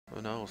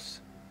Who knows?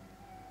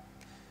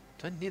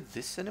 Do I need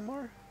this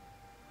anymore?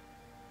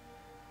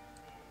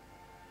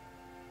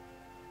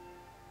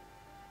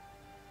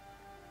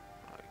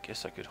 I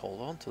guess I could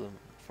hold on to them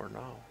for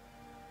now.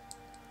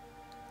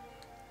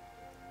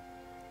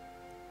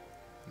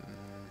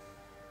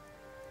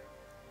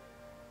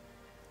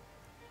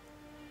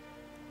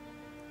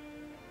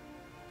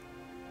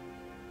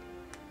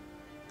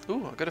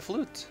 Ooh, I got a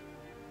flute.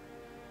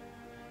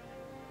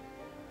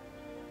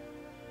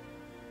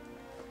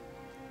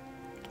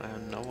 I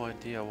have no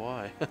idea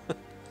why.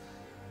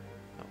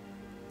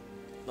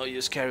 No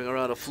use carrying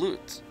around a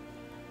flute.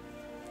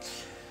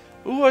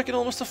 Ooh, I can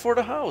almost afford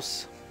a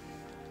house.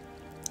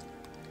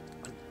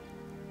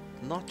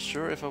 I'm not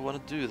sure if I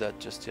want to do that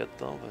just yet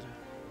though, but...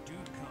 Do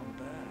come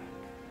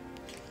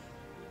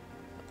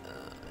back.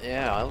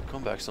 Yeah, I'll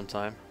come back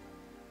sometime.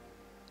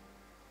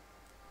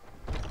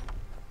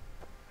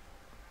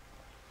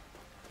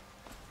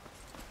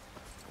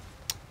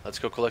 Let's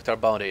go collect our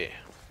bounty.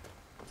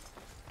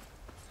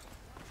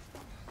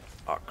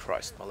 Oh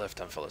Christ, my left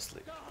hand fell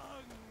asleep.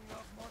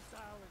 Of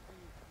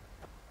mortality,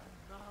 and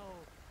now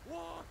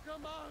walk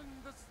among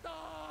the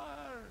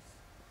stars.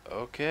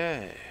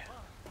 Okay.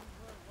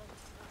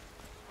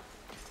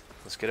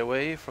 Let's get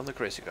away from the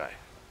crazy guy.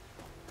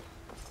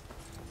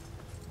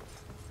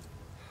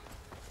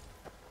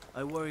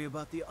 I worry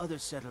about the other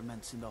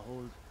settlements in the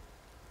hold.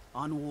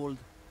 Unwalled,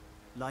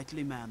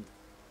 lightly manned.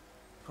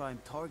 Prime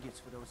targets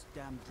for those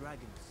damn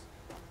dragons.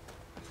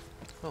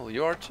 Well,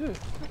 you are too.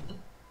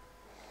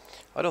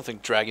 I don't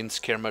think dragons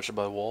care much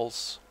about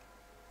walls.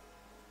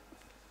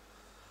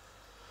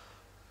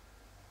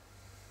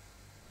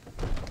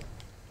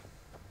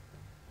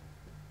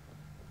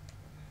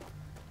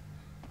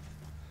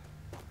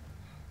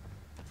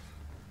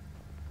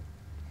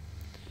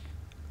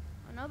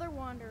 Another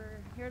wanderer,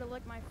 here to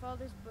lick my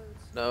father's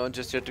boots. No, I'm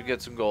just here to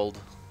get some gold.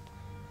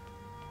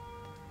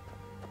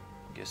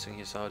 Guessing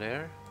he's out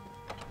here.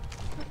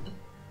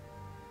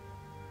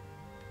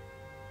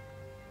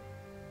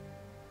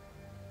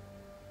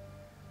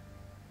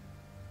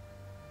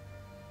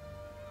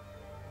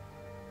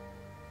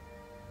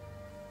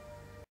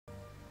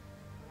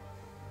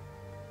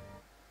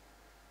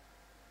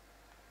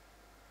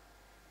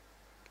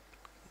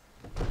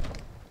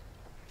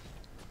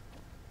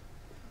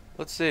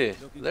 Let's see.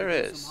 There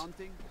is.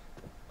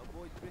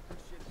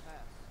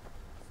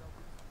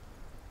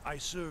 I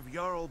serve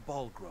Jarl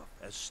Balgruuf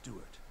as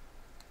steward.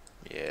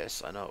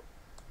 Yes, I know.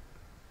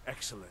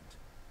 Excellent.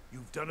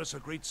 You've done us a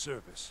great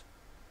service.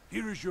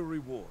 Here is your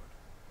reward.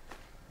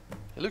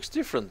 He looks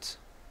different.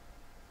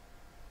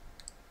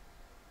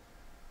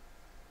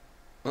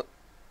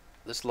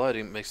 This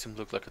lighting makes him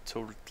look like a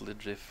totally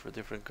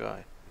different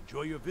guy.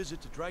 Enjoy your visit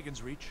to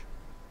Dragon's Reach.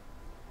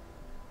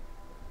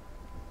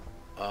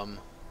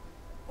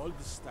 All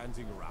this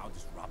standing around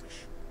is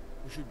rubbish.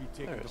 We should be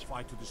taking the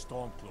fight to the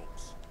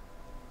Stormcloaks.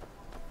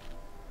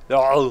 Yeah,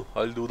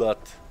 I'll do that.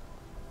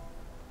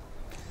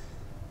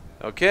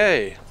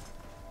 Okay.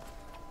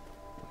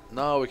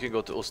 Now we can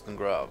go to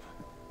Ostengrav.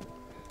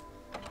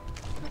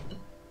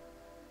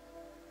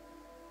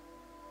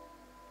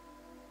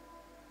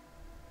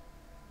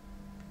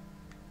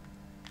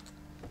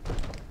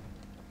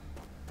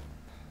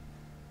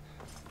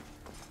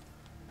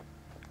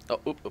 Oh,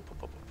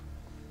 up.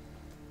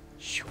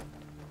 Shoo.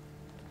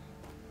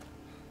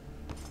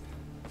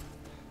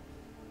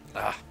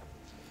 Ah.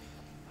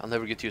 I'll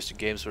never get used to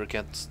games where I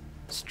can't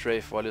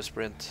strafe while you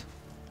sprint.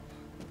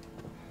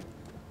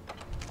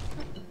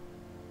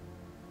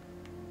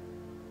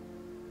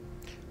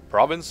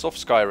 Province of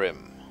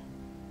Skyrim.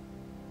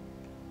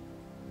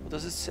 What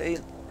does it say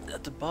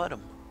at the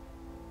bottom?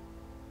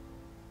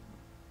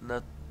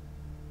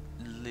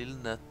 Lil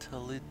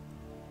Natalie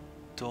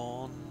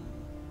Dawn.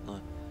 No.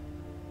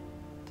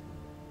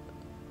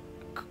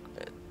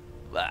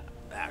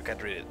 I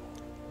can't read it.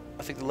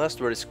 I think the last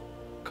word is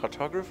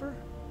cartographer?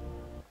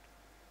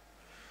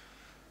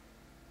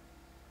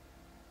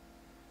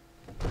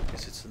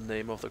 Guess it's the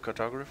name of the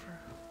cartographer?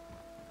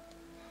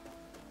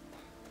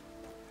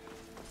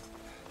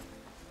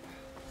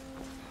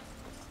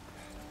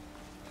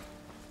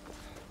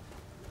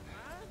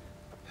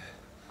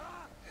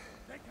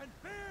 They can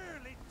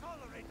barely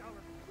tolerate our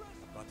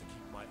presence. Got to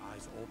keep my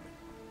eyes open.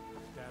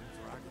 Damn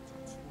dragons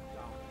can swoop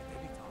down at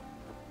any time.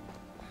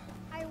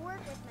 I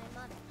work with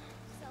my mother.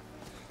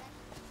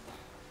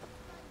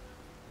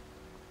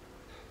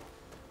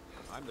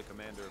 I'm the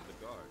commander of the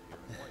guard here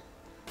in White.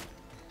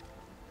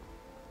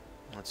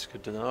 That's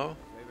good to know.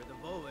 Favor the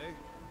bow, eh?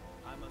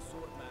 I'm a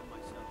swordman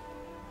myself.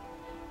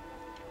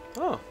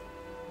 Oh.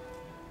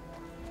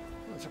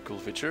 That's a cool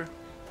feature.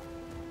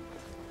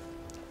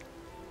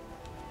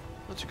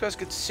 Don't you guys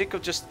get sick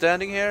of just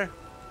standing here?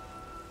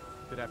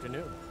 Good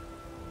afternoon.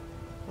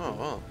 Oh,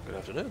 well, good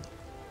afternoon.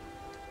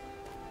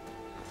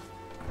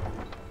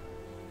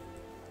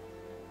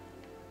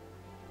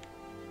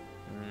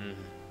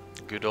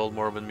 Good old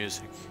Morbid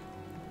music.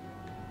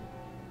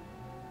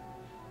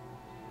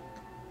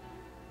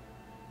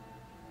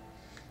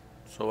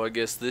 So I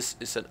guess this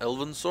is an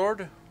elven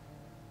sword?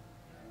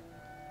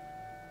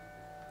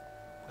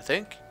 I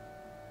think.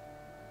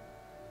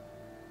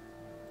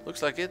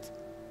 Looks like it.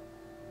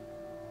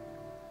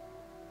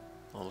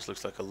 Almost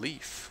looks like a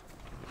leaf.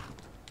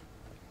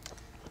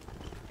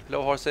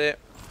 Hello, horsey.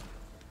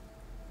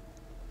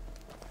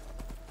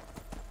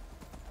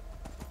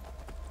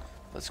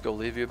 Let's go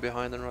leave you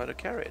behind and ride a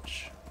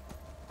carriage.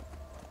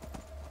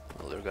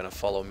 Well, they're gonna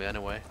follow me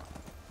anyway.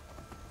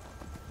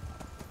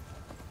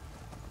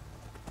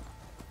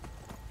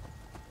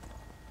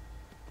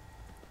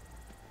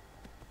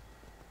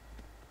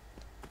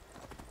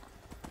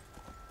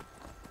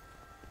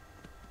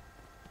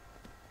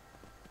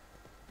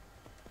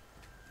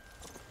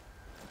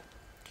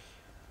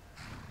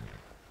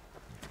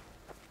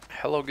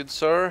 Hello, good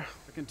sir.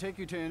 I can take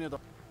you to any of the...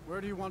 Where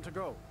do you want to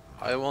go?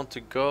 I want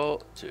to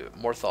go to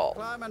MORTHAL.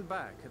 Climb and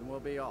back, and we'll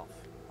be off.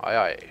 Aye,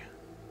 aye.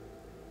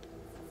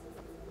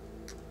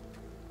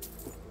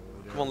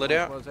 Come on,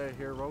 Lydia. Was a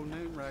hero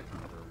named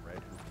Ragnar,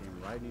 red who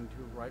came riding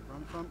to right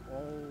run from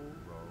old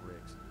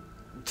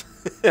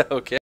Rorix.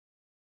 Okay.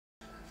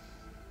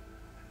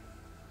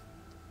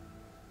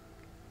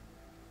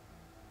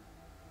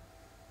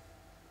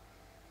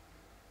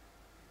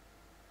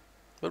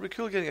 Would be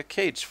cool getting a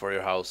cage for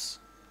your house.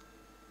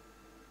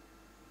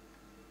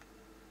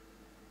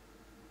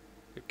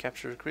 You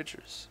capture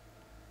creatures.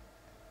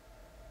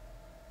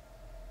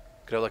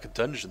 Could have like a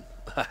dungeon.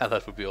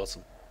 That would be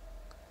awesome.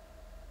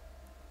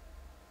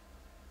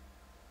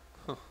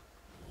 Huh.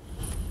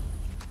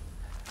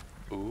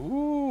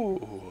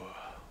 Ooh.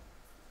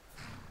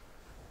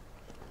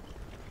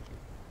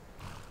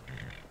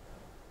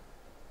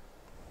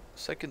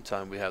 Second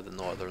time we have the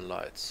Northern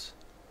Lights.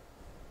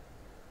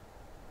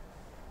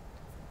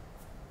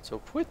 So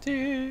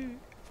pretty.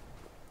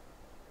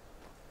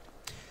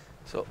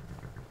 So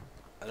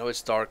I know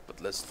it's dark,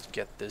 but let's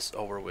get this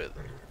over with.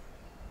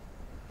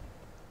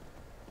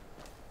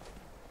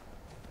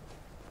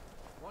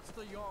 What's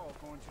the Jarl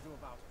going to do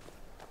about it?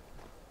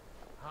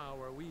 How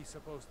are we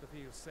supposed to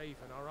feel safe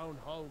in our own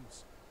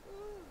homes?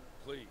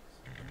 Please,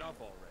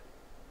 enough already.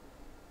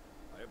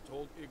 I have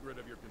told Ygritte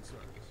of your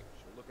concerns.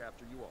 She'll look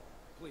after you all.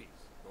 Please,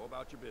 go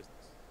about your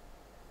business.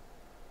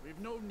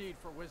 We've no need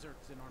for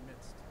wizards in our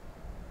midst.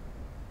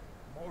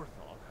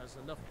 Morthal has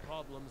enough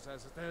problems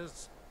as it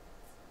is.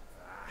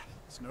 Ah,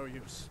 it's no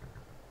use.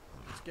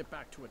 Let's get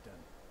back to it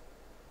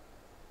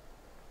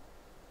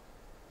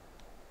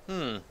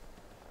then.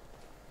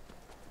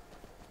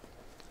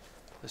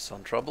 This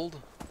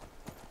untroubled.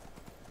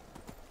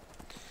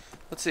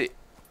 Let's see.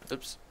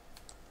 Oops.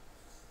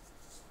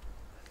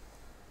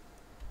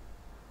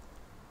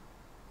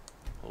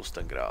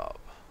 Ostengrav.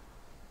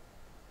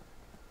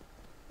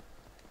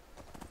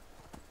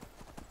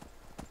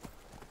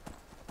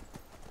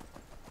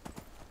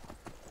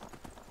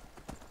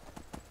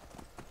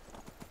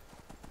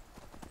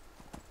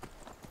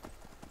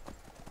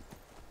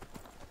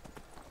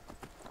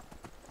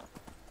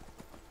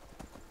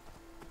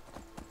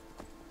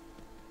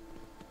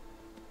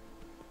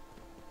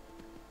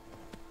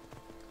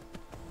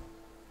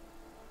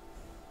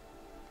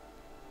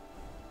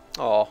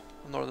 Oh,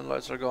 the northern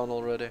lights are gone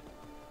already.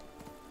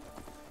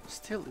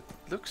 Still, it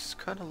looks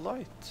kind of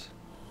light.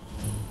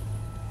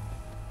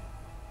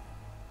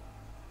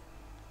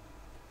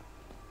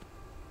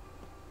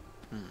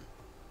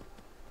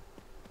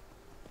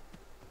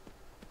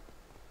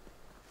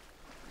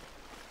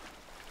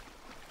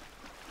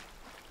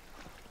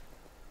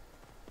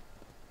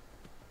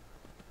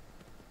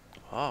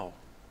 Wow.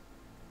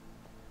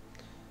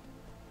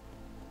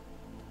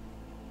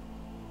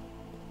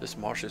 This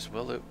marsh is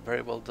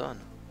very well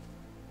done.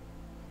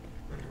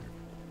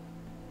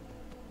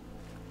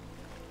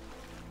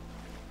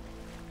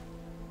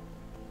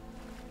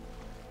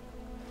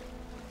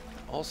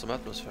 Awesome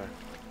atmosphere.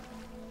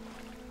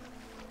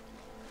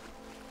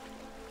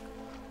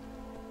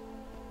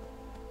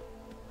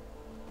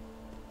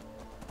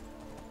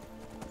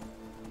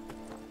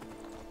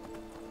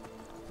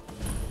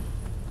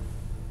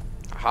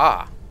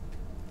 Aha!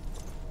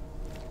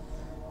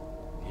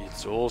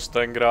 It's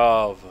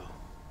Ostengrav.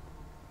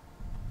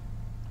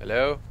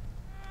 Hello?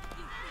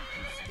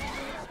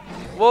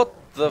 What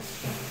the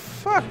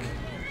fuck?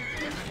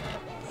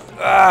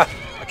 Ah!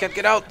 I can't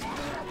get out!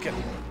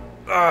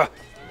 Ah!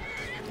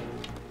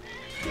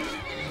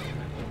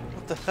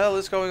 What the hell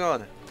is going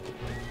on?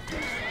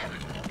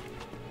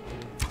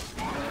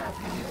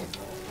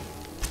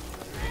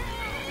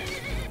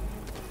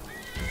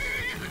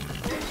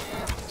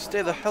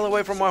 Stay the hell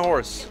away from my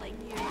horse.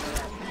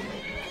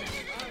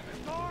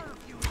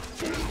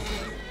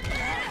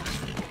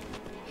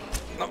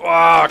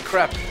 Ah,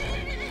 crap.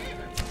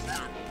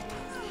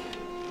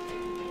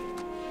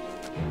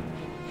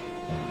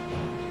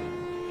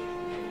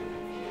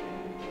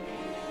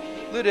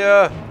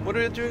 Lydia, what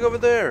are you doing over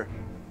there?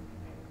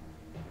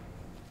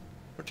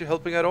 Aren't you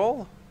helping at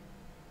all?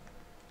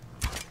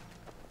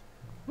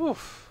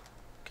 Oof.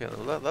 Okay,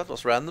 well, that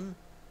was random.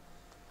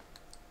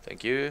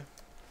 Thank you.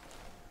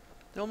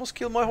 They almost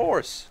killed my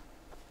horse.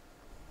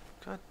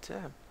 God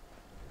damn.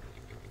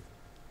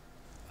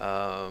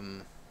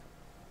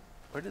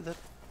 Where did that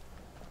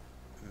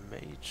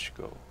mage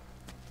go?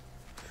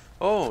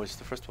 Oh, it's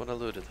the first one I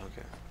looted.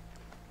 Okay.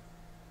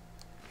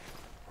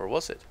 Or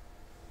was it?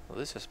 Well,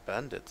 this is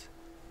bandit.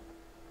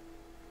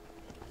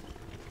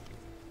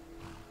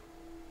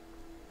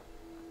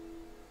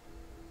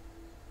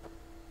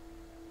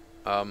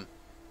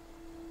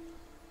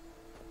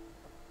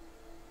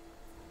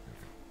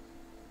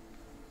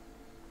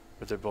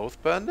 But they're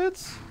both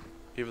bandits?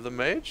 Even the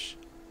mage?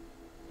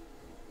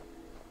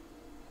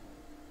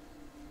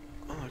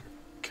 Oh, I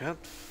can't.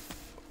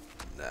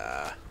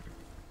 Nah.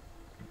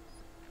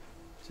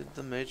 Did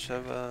the mage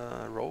have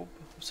a robe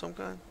of some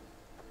kind?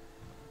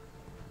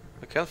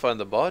 I can't find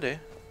the body.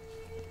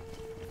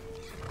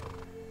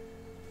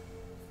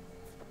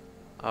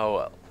 Oh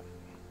well.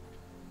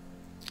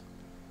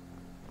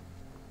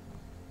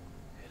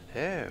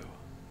 Hello.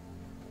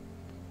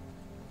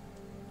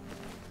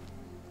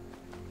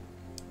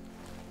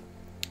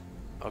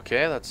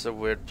 Okay, that's a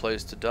weird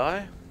place to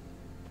die.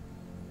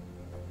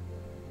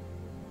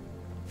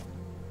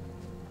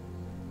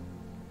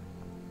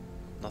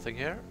 Nothing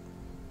here.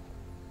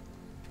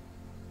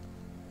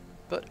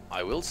 But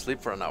I will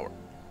sleep for an hour.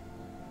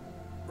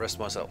 Rest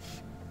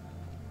myself.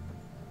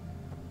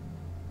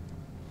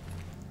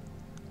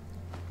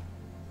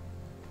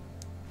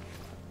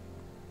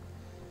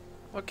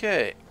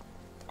 Okay.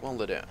 Come on,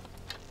 Lydia.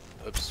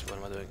 Oops, what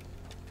am I doing?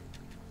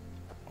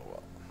 Oh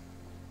well.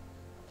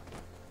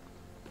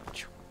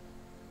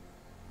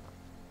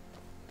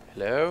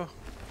 Hello?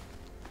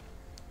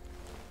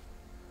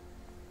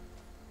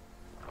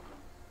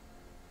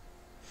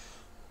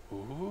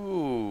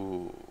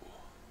 Ooh.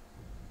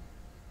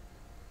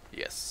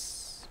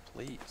 Yes,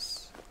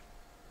 please.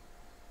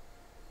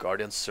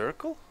 Guardian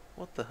Circle?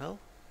 What the hell?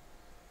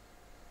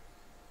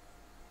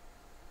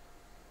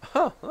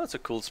 Huh, that's a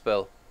cool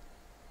spell.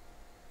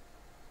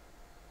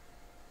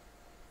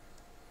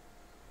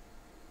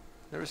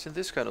 Never seen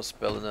this kind of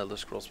spell in Elder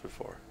Scrolls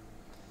before.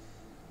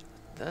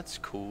 That's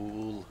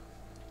cool.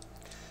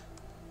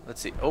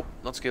 Let's see. Oh,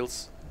 not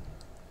skills.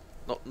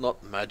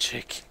 Not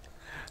magic.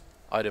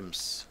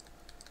 Items.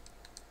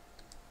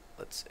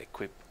 Let's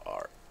equip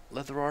our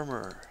leather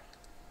armor.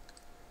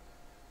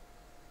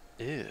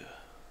 Ew.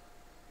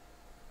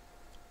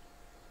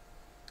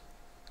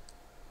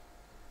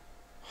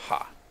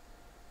 Ha.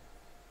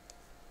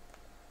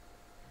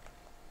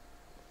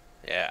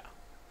 Yeah.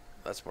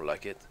 That's more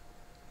like it.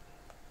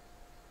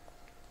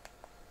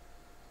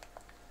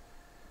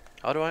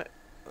 How do I...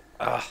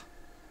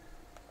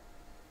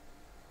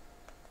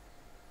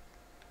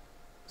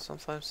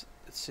 Sometimes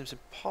it seems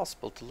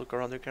impossible to look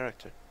around your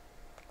character.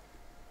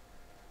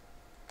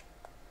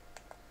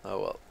 Oh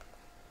well.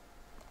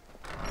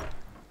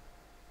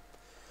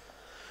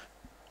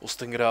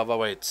 Ostengrava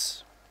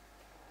waits.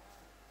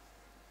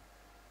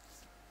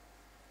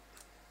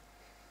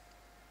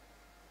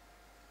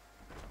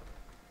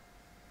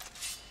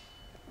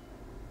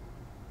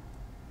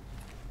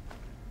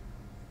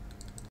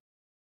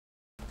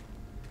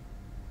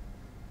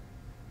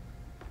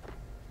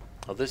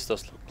 Oh, this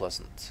does look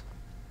pleasant.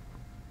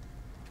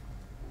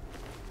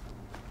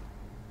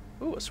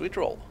 Ooh, a sweet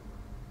roll.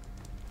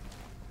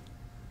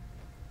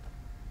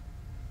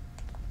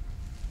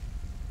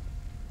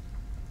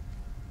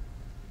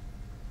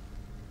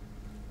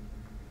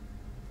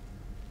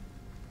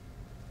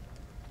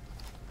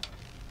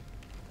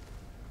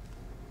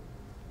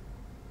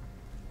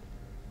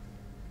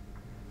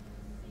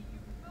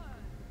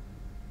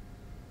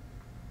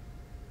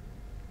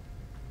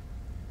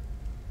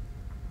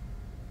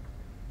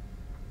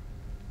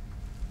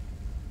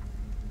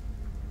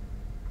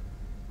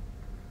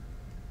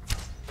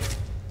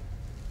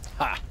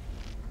 Ha!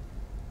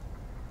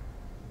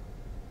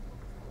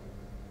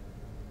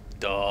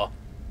 Duh.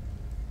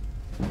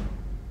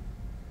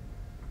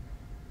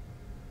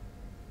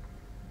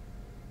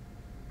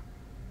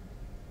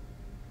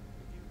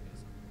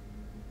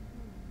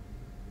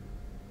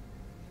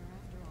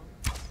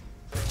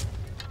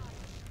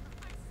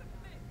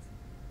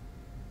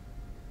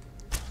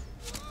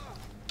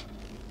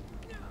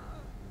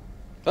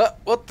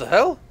 What the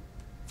hell?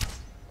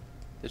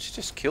 Did she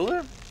just kill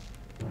him?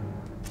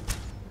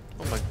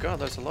 Oh my god,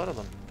 there's a lot of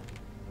them.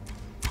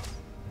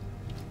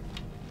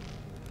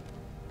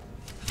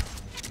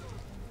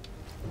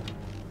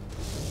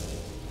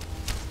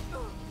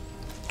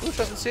 Ooh, she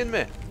hasn't seen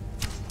me.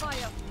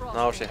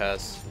 Now she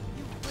has.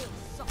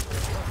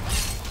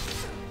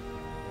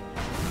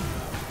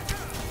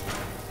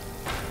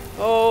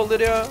 Oh,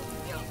 Lydia!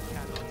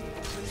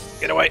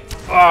 Get away!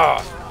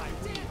 Ah!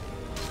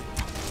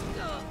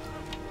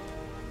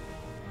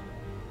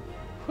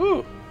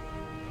 Whew!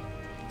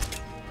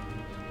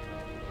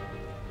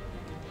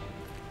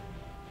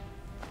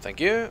 Thank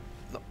you.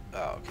 No.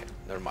 Oh, okay.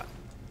 Never mind.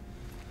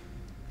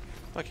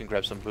 I can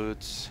grab some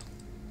boots.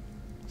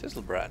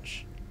 Thistle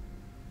branch.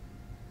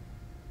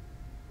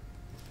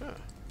 Huh.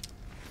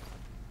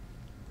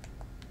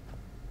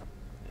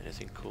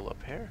 Anything cool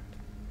up here?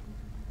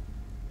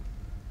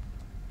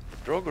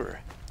 Droger.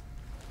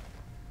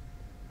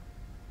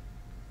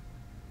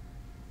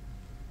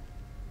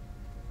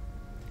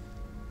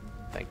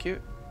 Thank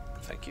you.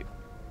 Thank you.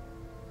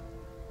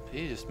 Did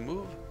he just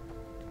move?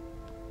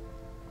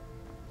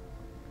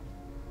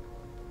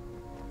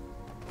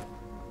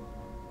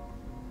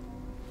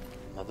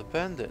 Another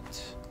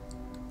pendant.